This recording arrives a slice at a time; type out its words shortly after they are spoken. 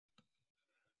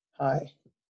Hi,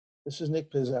 this is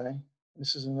Nick Pizzi.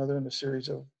 This is another in a series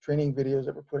of training videos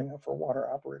that we're putting out for water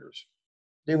operators.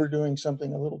 Today we're doing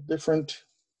something a little different.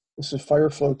 This is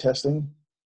fire flow testing,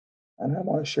 and I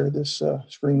want to share this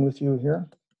screen with you here.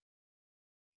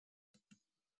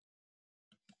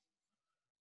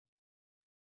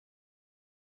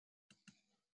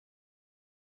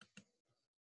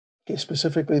 Okay,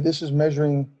 specifically, this is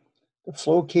measuring the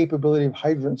flow capability of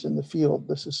hydrants in the field.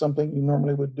 This is something you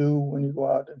normally would do when you go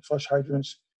out and flush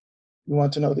hydrants. You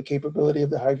want to know the capability of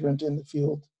the hydrant in the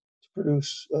field to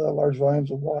produce large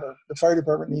volumes of water. The fire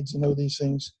department needs to know these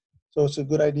things. So it's a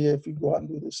good idea if you go out and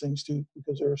do these things too,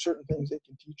 because there are certain things they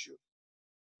can teach you.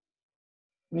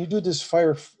 When you do this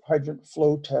fire hydrant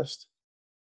flow test,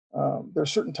 there are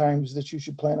certain times that you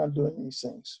should plan on doing these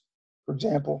things. For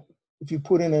example, if you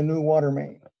put in a new water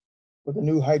main with a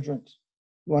new hydrant,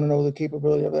 you want to know the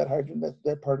capability of that hydrant,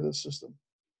 that part of the system.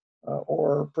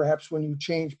 Or perhaps when you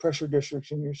change pressure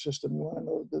districts in your system, you want to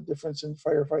know the difference in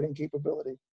firefighting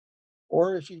capability.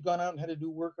 Or if you've gone out and had to do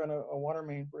work on a water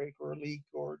main break or a leak,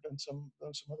 or done some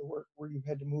other work where you've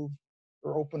had to move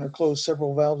or open or close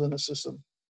several valves in the system.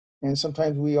 And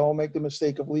sometimes we all make the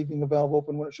mistake of leaving a valve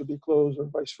open when it should be closed, or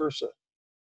vice versa.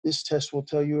 This test will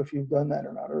tell you if you've done that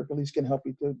or not, or at least can help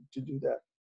you to do that.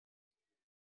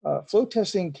 Flow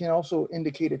testing can also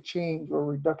indicate a change or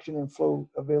reduction in flow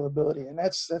availability, and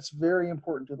that's very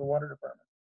important to the water department.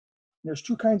 And there's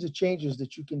two kinds of changes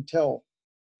that you can tell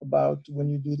about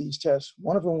when you do these tests.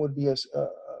 One of them would be a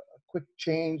quick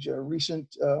change, a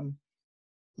recent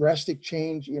drastic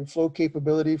change in flow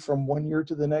capability from one year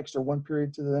to the next or one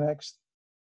period to the next,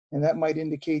 and that might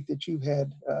indicate that you've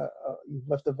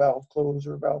left a valve closed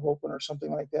or a valve open or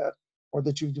something like that, or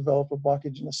that you've developed a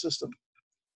blockage in the system.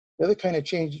 The other kind of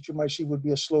change that you might see would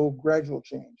be a slow, gradual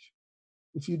change.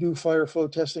 If you do fire flow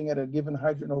testing at a given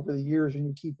hydrant over the years and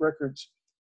you keep records,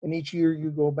 and each year you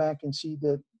go back and see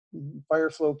that the fire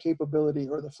flow capability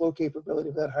or the flow capability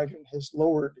of that hydrant has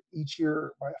lowered each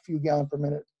year by a few gallons per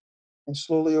minute, and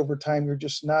slowly over time you're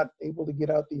just not able to get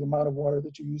out the amount of water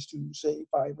that you used to, say,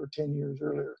 5 or 10 years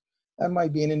earlier. That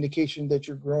might be an indication that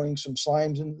you're growing some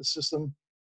slimes into the system,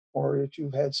 or that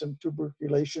you've had some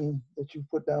tuberculation that you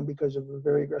put down because of a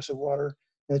very aggressive water,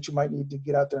 and that you might need to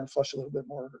get out there and flush a little bit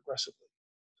more aggressively.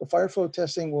 So fire flow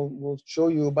testing will show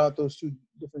you about those two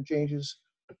different changes,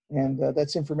 and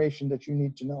that's information that you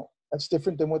need to know. That's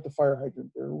different than what the fire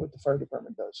hydrant or what the fire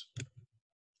department does.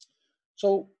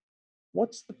 So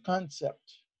what's the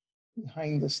concept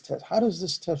behind this test? How does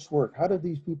this test work? How did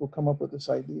these people come up with this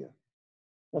idea?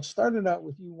 Well, it started out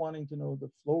with you wanting to know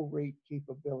the flow rate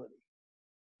capability,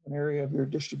 an area of your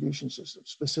distribution system,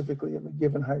 specifically of a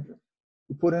given hydrant.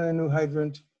 You put in a new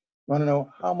hydrant, you want to know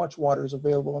how much water is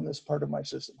available in this part of my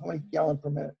system, how many gallons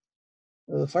per minute.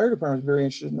 The fire department is very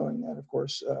interested in knowing that, of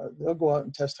course. They'll go out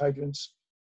and test hydrants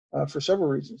for several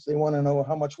reasons. They want to know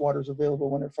how much water is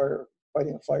available when they're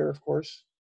fighting a fire, of course.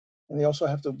 And they also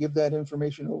have to give that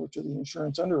information over to the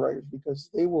insurance underwriters,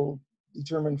 because they will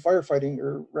determine firefighting,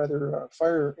 or rather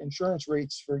fire insurance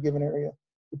rates for a given area,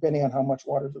 depending on how much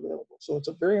water is available. So it's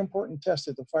a very important test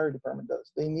that the fire department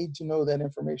does. They need to know that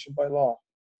information by law.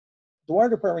 The water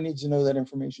department needs to know that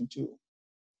information too.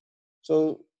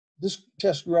 So this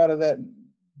test grew out of that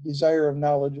desire of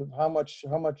knowledge of how much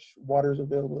water is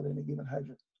available at any given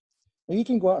hydrant. Now you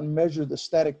can go out and measure the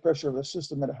static pressure of a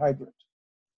system at a hydrant.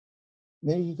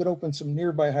 And then you can open some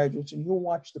nearby hydrants and you'll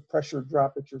watch the pressure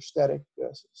drop at your static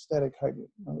hydrant.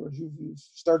 In other words, you've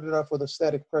started off with a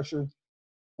static pressure,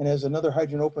 and as another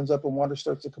hydrant opens up and water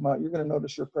starts to come out, you're going to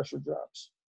notice your pressure drops.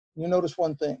 You notice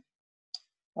one thing: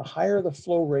 the higher the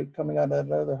flow rate coming out of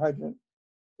that other hydrant,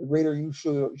 the greater you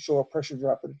show a pressure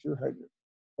drop at your hydrant.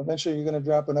 Eventually, you're going to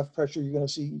drop enough pressure, you're going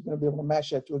to be able to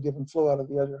match that to a given flow out of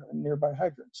the other nearby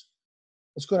hydrants.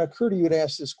 It's going to occur to you to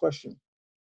ask this question: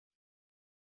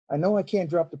 I know I can't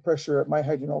drop the pressure at my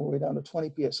hydrant all the way down to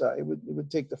 20 psi. It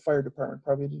would take the fire department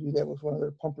probably to do that with one of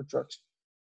their pumper trucks.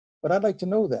 But I'd like to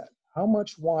know that. How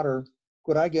much water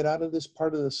could I get out of this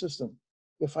part of the system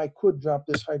if I could drop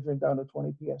this hydrant down to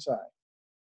 20 psi?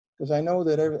 Because I know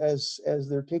that as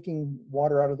they're taking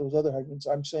water out of those other hydrants,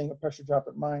 I'm saying a pressure drop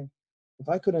at mine. If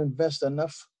I could invest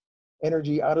enough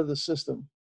energy out of the system,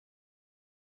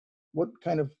 what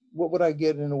would I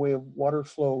get in the way of water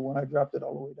flow when I dropped it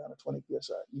all the way down to 20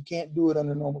 psi? You can't do it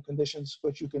under normal conditions,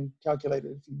 but you can calculate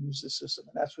it if you use this system.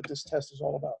 And that's what this test is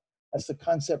all about. That's the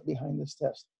concept behind this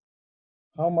test.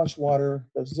 How much water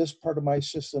does this part of my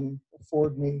system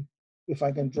afford me if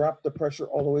I can drop the pressure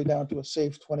all the way down to a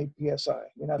safe 20 psi?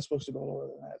 You're not supposed to go lower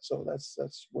than that. So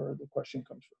that's where the question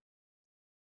comes from.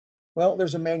 Well,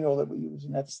 there's a manual that we use,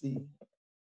 and that's the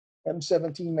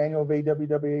M17 manual of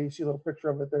AWWA. You see a little picture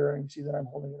of it there, and you see that I'm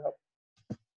holding it up.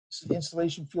 This is the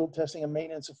installation, field testing, and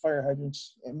maintenance of fire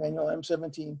hydrants in manual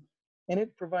M17, and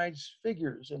it provides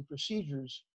figures and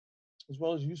procedures, as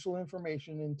well as useful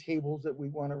information in tables that we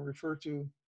want to refer to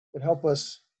that help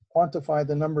us quantify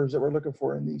the numbers that we're looking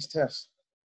for in these tests.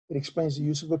 It explains the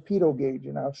use of a Pitot gauge,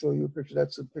 and I'll show you a picture.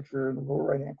 That's a picture in the lower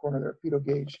right-hand corner there, Pitot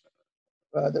gauge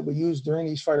that we use during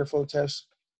these fire flow tests.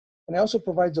 And it also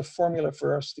provides a formula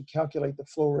for us to calculate the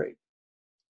flow rate.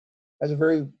 It has a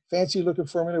very fancy looking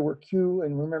formula where Q,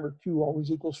 and remember Q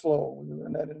always equals flow. We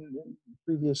learned that in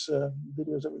previous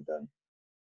videos that we've done.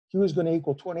 Q is going to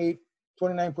equal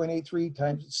 29.83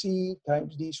 times C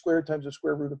times D squared times the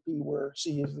square root of P, where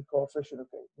C is the coefficient.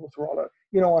 Okay, go through all that.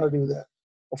 You don't want to do that.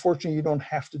 Unfortunately, you don't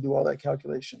have to do all that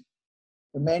calculation.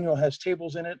 The manual has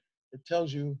tables in it. It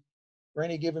tells you for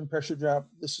any given pressure drop,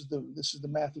 this is the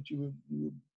math that you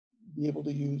would be able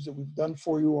to use that we've done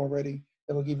for you already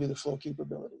that will give you the flow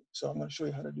capability. So I'm going to show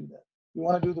you how to do that. If you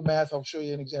want to do the math, I'll show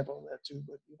you an example of that too,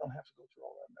 but you don't have to go through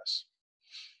all that mess.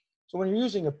 So when you're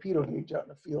using a Pitot gauge out in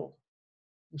the field,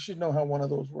 you should know how one of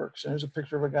those works. And there's a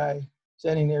picture of a guy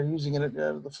standing there using it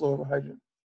out of the flow of a hydrant.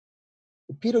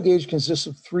 The Pitot gauge consists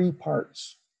of three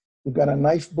parts. You've got a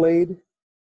knife blade,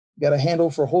 you've got a handle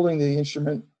for holding the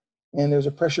instrument, and there's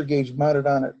a pressure gauge mounted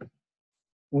on it.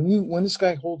 When this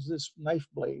guy holds this knife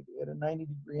blade at a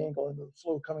 90-degree angle into the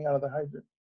flow coming out of the hydrant,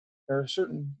 there are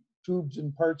certain tubes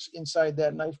and parts inside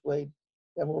that knife blade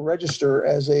that will register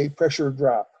as a pressure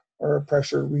drop or a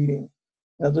pressure reading.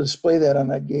 And it'll display that on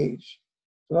that gauge.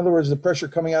 So in other words, the pressure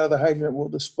coming out of the hydrant will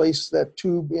displace that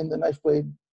tube in the knife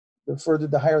blade.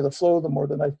 The higher the flow, the more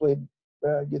the knife blade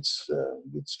gets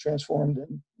transformed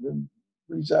and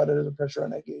reads out as a pressure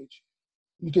on that gauge.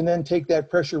 You can then take that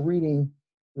pressure reading,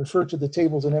 refer to the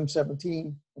tables in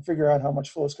M17, and figure out how much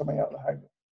flow is coming out of the hydrant.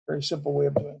 Very simple way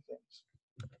of doing things.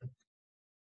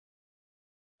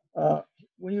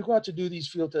 When you go out to do these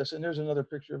field tests, and there's another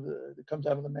picture of that comes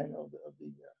out of the manual of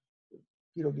the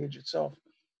Pitot gauge itself.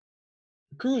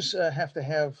 The crews have to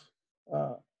have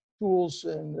tools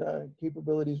and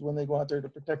capabilities when they go out there to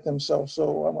protect themselves.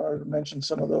 So I wanted to mention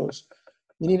some of those.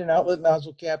 You need an outlet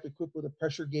nozzle cap equipped with a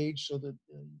pressure gauge so that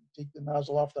you take the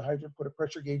nozzle off the hydrant, put a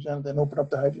pressure gauge on it, then open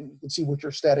up the hydrant. You can see what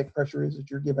your static pressure is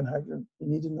at your given hydrant. You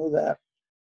need to know that.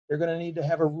 They're going to need to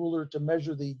have a ruler to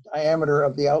measure the diameter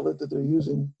of the outlet that they're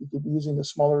using. You could be using the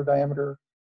smaller diameter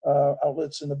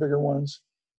outlets and the bigger ones.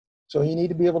 So you need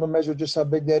to be able to measure just how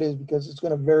big that is because it's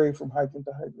going to vary from hydrant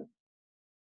to hydrant.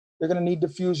 They're going to need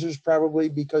diffusers probably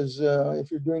because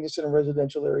if you're doing this in a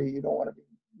residential area, you don't want to be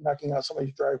knocking out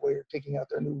somebody's driveway or taking out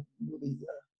their newly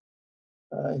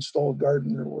installed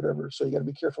garden or whatever. So you got to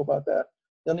be careful about that.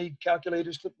 They'll need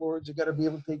calculators, clipboards. You got to be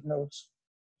able to take notes.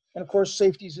 And of course,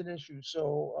 safety is an issue.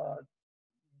 So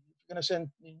you're going to send,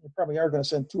 you probably are going to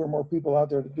send 2 or more people out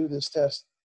there to do this test.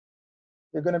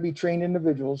 They're going to be trained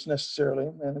individuals necessarily.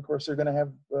 And of course, they're going to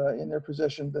have in their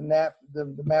possession the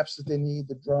maps that they need,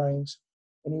 the drawings,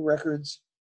 any records,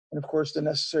 and of course, the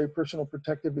necessary personal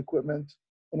protective equipment,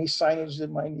 any signage that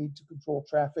might need to control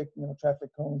traffic, traffic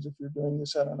cones if you're doing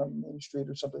this out on a main street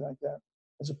or something like that,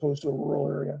 as opposed to a rural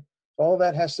area. So all of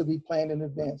that has to be planned in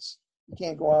advance. You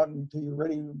can't go out until you're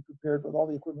ready and prepared with all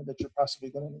the equipment that you're possibly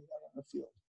going to need out on the field.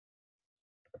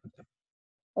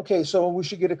 Okay, so we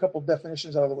should get a couple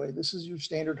definitions out of the way. This is your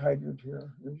standard hydrant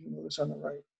here, as you notice on the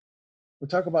right. We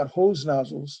talk about hose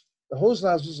nozzles. The hose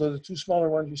nozzles are the 2 smaller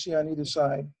ones you see on either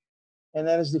side, and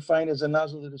that is defined as a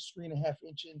nozzle that is 3.5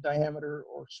 inches in diameter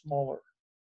or smaller.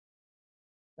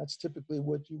 That's typically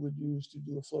what you would use to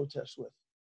do a flow test with.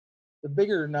 The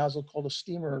bigger nozzle, called a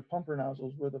steamer or pumper nozzle,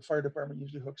 is where the fire department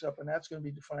usually hooks up, and that's going to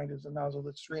be defined as a nozzle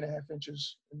that's 3.5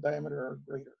 inches in diameter or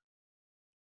greater.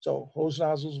 So hose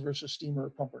nozzles versus steamer or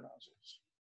pumper nozzles.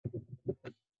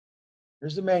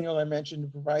 Here's the manual I mentioned.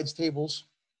 It provides tables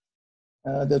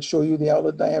that show you the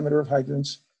outlet diameter of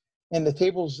hydrants. And the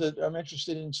tables that I'm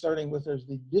interested in starting with is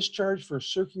the discharge for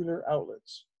circular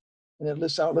outlets. And it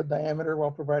lists outlet diameter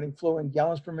while providing flow in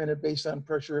gallons per minute based on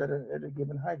pressure at a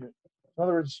given hydrant. In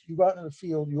other words, you go out in the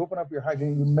field, you open up your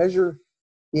hydrant, you measure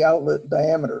the outlet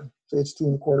diameter, say it's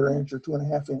 2.25 inch or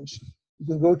 2.5 inch. You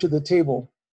can go to the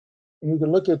table and you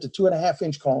can look at the 2.5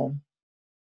 inch column,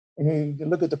 and you can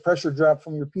look at the pressure drop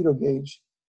from your Pitot gauge,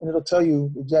 and it'll tell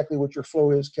you exactly what your flow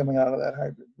is coming out of that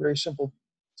hydrant. Very simple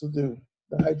to do.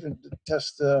 The hydrant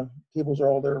test tables are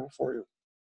all there for you.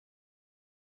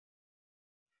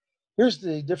 Here's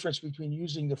the difference between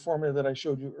using the formula that I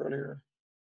showed you earlier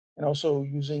and also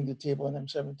using the table in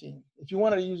M17. If you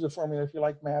wanted to use the formula, if you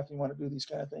like math, you want to do these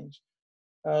kind of things.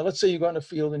 Let's say you go in the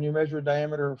field and you measure a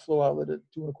diameter of flow outlet at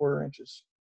 2.25 inches.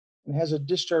 and has a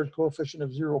discharge coefficient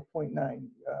of 0.9.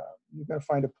 You're going to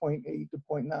find a 0.8 to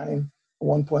 0.9,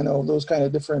 1.0, those kind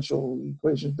of differential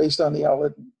equations based on the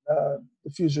outlet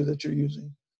diffuser that you're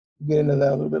using. We'll get into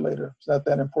that a little bit later. It's not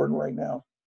that important right now.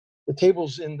 The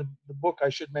tables in the book, I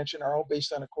should mention, are all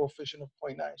based on a coefficient of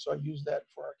 0.9, so I use that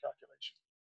for our calculation.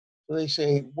 So they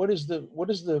say, what is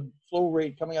the flow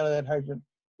rate coming out of that hydrant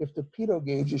if the Pitot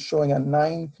gauge is showing a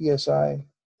 9 psi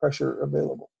pressure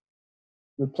available?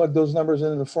 You plug those numbers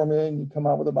into the formula and you come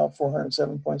out with about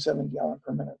 407.7 gallon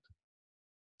per minute.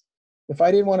 If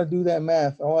I didn't want to do that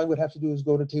math, all I would have to do is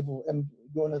go to table and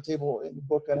go in the table in the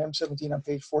book on M17 on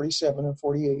page 47 and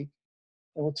 48. It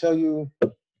will tell you,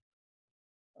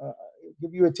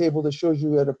 give you a table that shows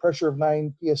you at a pressure of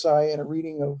 9 psi and a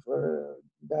reading of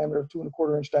diameter of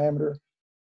 2¼ inch diameter.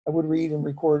 I would read and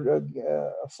record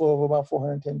a flow of about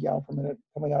 410 gallon per minute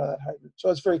coming out of that hydrant. So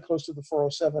it's very close to the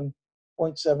 407.7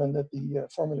 that the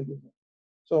formula gives me.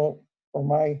 So for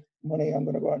my money, I'm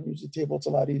going to go out and use the table. It's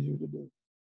a lot easier to do.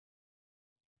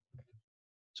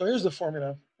 So here's the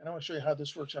formula, and I want to show you how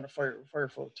this works on a fire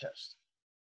flow test.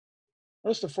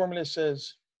 Notice the formula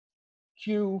says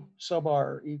Q sub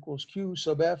R equals Q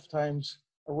sub F times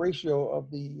a ratio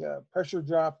of the pressure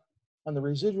drop on the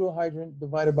residual hydrant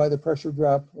divided by the pressure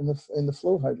drop in the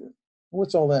flow hydrant.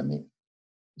 What's all that mean?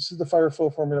 This is the fire flow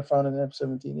formula found in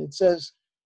M17. It says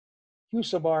Q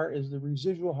sub R is the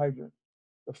residual hydrant.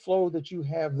 The flow that you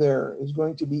have there is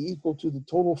going to be equal to the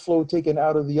total flow taken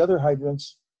out of the other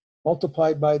hydrants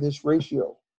multiplied by this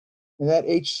ratio. And that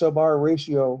H sub R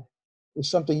ratio is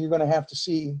something you're going to have to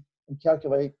see and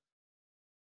calculate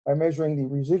by measuring the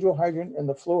residual hydrant and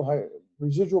the flow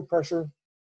residual pressure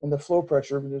and the flow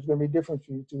pressure. There's going to be a difference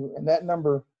between the two. And that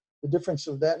number, the difference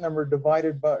of that number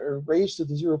divided by, or raised to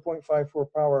the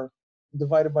 0.54 power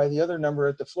divided by the other number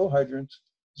at the flow hydrant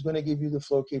is going to give you the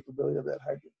flow capability of that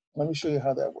hydrant. Let me show you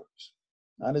how that works.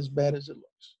 Not as bad as it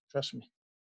looks. Trust me.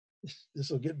 This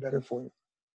will get better for you.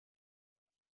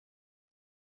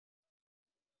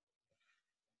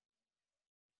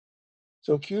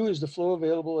 So Q is the flow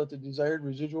available at the desired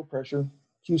residual pressure.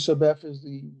 Q sub F is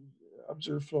the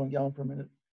observed flow in gallon per minute.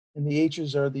 And the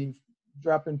H's are the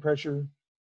drop in pressure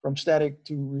from static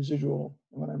to residual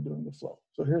when I'm doing the flow.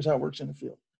 So here's how it works in the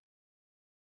field.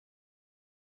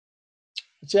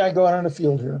 Let's say I go out on the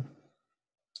field here.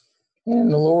 And in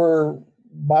the lower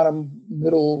bottom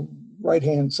middle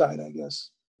right-hand side, I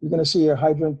guess, you're going to see a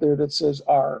hydrant there that says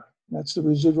R. That's the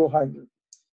residual hydrant.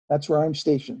 That's where I'm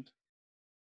stationed.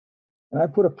 And I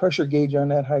put a pressure gauge on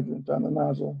that hydrant on the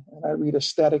nozzle, and I read a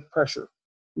static pressure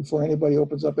before anybody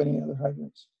opens up any other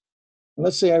hydrants. And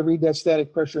let's say I read that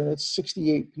static pressure and it's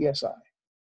 68 psi.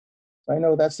 I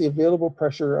know that's the available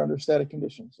pressure under static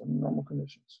conditions, under normal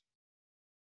conditions.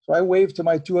 So I wave to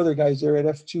my two other guys there at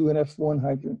F2 and F1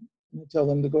 hydrant, and I tell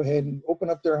them to go ahead and open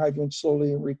up their hydrant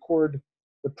slowly and record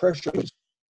the pressures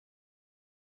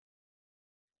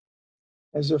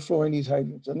as they're flowing these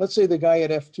hydrants. And let's say the guy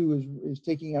at F2 is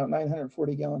taking out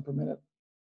 940 gallon per minute,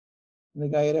 and the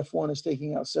guy at F1 is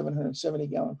taking out 770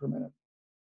 gallon per minute.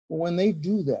 Well, when they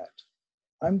do that,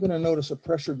 I'm going to notice a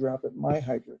pressure drop at my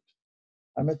hydrant.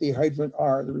 I'm at the hydrant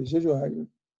R, the residual hydrant,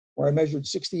 where I measured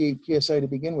 68 psi to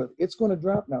begin with. It's going to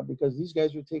drop now because these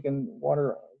guys are taking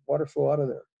water flow out of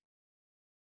there.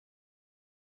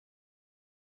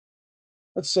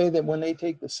 Let's say that when they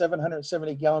take the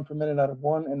 770 gallon per minute out of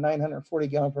one and 940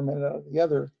 gallon per minute out of the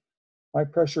other, my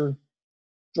pressure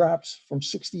drops from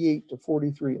 68 to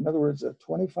 43. In other words, a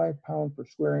 25 pound per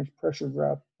square inch pressure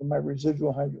drop in my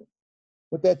residual hydrant.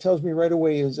 What that tells me right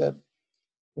away is that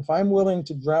if I'm willing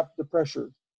to drop the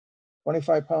pressure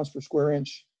 25 pounds per square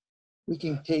inch, we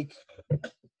can take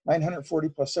 940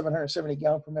 plus 770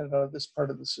 gallon per minute out of this part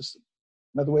of the system.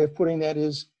 Another way of putting that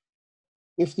is,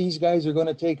 if these guys are going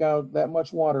to take out that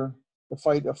much water to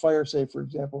fight a fire, say, for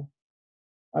example,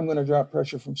 I'm going to drop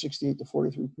pressure from 68 to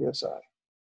 43 psi.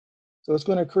 So it's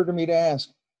going to occur to me to ask,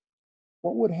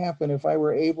 what would happen if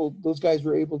those guys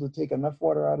were able to take enough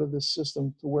water out of this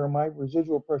system to where my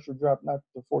residual pressure dropped not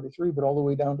to 43, but all the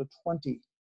way down to 20? In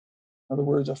other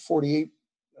words, a 48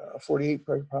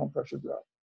 pound pressure drop.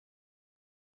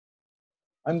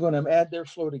 I'm going to add their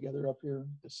flow together up here,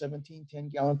 the 1710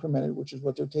 gallon per minute, which is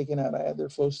what they're taking out. I add their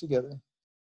flows together. And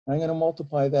I'm going to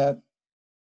multiply that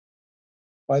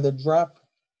by the drop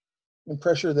in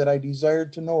pressure that I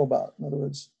desired to know about. In other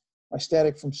words, my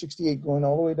static from 68 going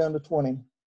all the way down to 20,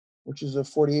 which is a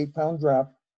 48 pound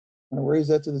drop. I'm going to raise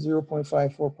that to the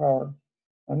 0.54 power.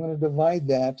 I'm going to divide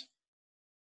that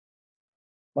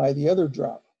by the other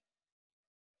drop,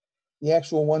 the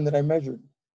actual one that I measured,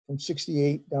 from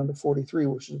 68 down to 43,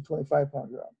 which is a 25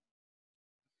 pound drop.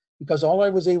 Because all I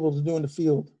was able to do in the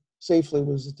field safely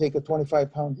was to take a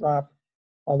 25-pound drop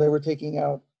while they were taking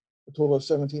out a total of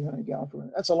 1,700 gallons per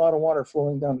minute. That's a lot of water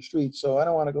flowing down the street, so I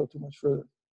don't want to go too much further.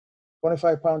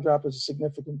 25-pound drop is a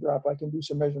significant drop. I can do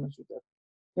some measurements with that.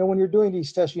 You know, when you're doing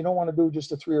these tests, you don't want to do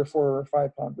just a 3 or 4 or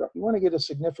 5-pound drop. You want to get a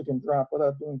significant drop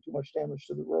without doing too much damage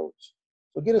to the roads.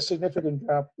 So get a significant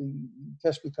drop, the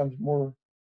test becomes more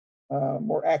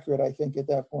accurate, I think, at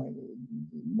that point,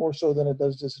 more so than it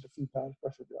does just at a few pounds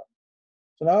pressure drop.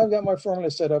 So now I've got my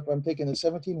formula set up. I'm taking the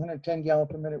 1,710 gallon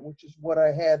per minute, which is what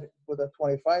I had with a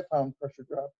 25-pound pressure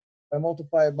drop. I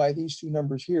multiply it by these two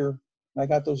numbers here. And I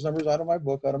got those numbers out of my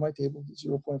book, out of my table,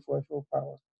 0.54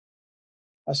 power.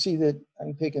 I see that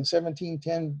I'm taking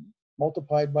 1710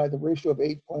 multiplied by the ratio of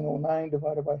 8.09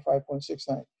 divided by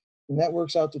 5.69. And that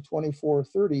works out to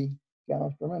 2430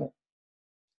 gallons per minute.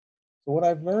 So what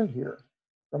I've learned here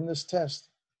from this test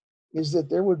is that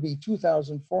there would be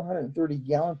 2,430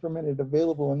 gallons per minute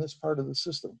available in this part of the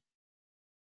system,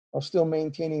 while still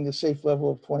maintaining the safe level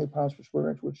of 20 pounds per square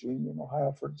inch, which in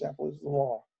Ohio, for example, is the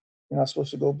law. You're not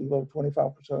supposed to go below 20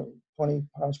 pounds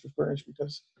per square inch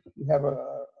because you have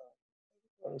a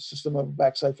system of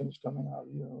back siphons coming out.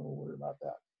 You don't worry about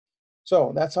that.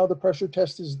 So that's how the pressure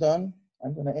test is done.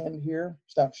 I'm going to end here,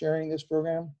 stop sharing this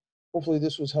program. Hopefully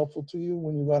this was helpful to you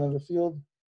when you go out in the field.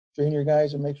 Train your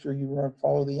guys and make sure you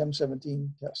follow the M17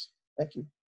 test. Thank you.